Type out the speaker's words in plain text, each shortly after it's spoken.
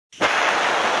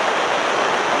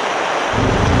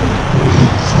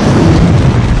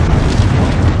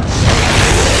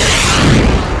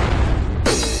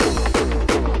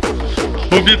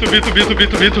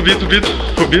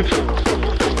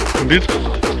Убит.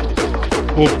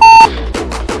 О,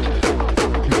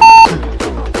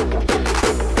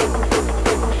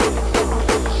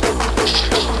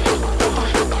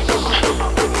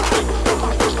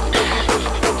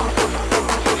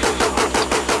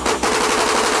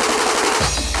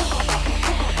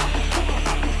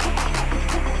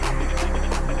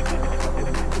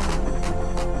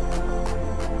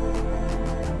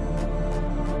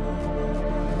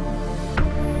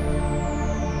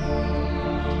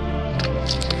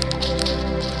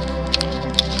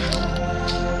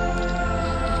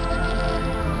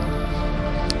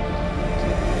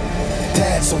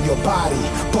 On your body,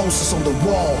 posters on the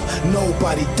wall.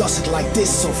 Nobody does it like this,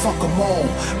 so fuck them all.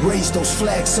 Raise those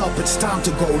flags up, it's time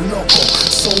to go local.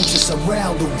 Soldiers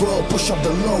around the world, push up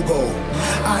the logo.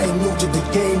 I ain't new to the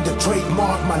game, the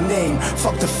trademark my name.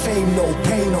 Fuck the fame, no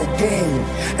pain, no gain.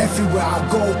 Everywhere I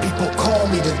go, people call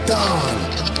me the Don.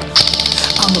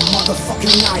 I'm a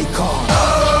motherfucking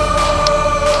icon.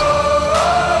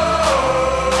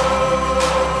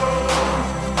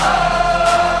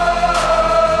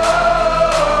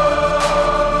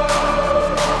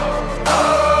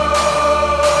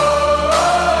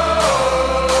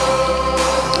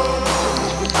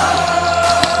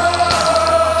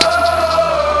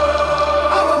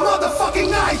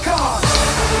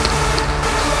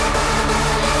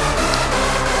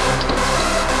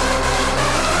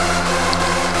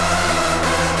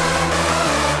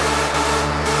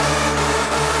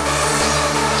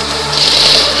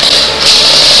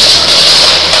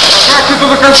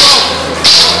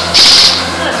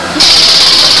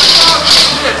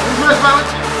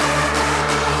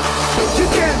 You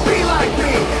can't be like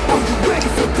me. Are you ready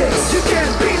for this? You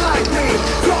can't be like me.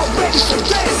 You're ready for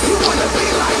this. You wanna be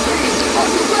like me? Are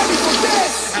you ready for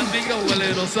this? And we go a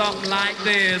little something like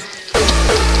this.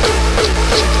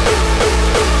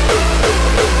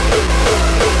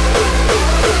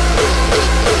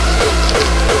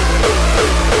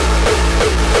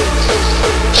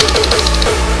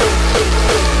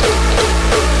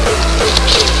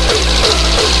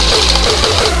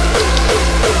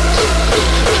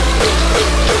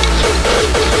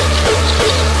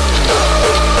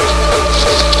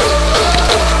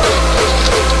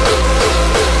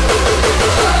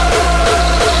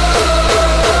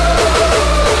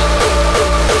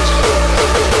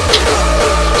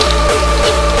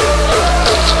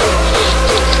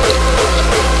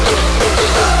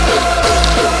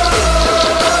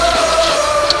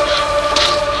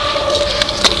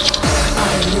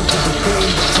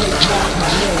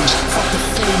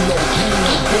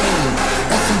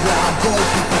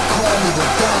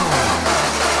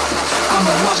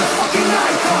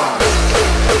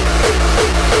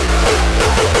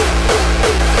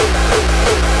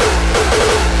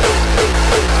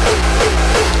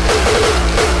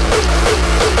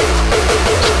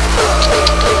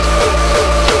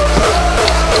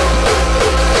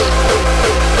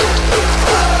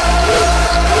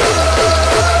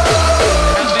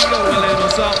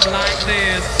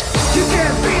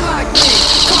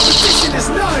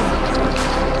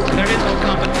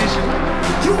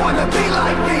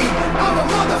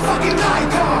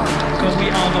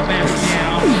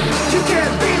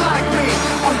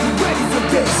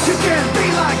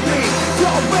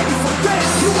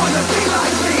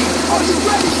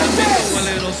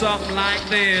 Something like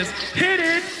this. Hit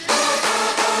it!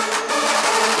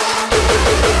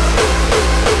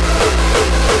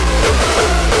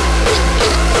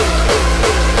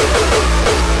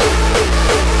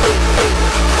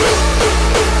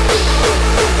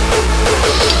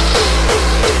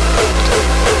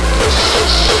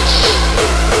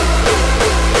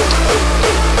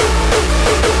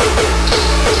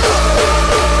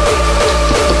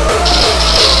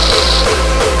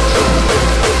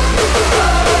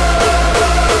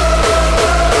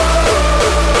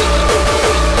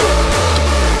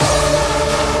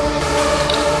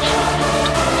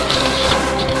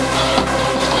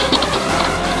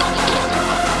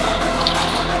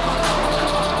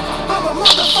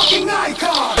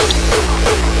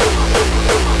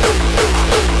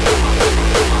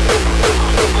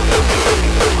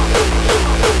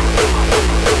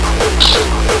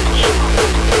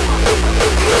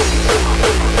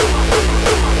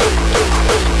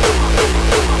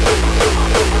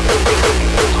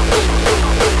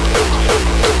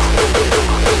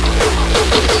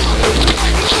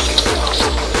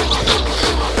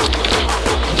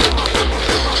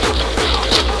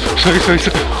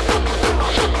 Sorry.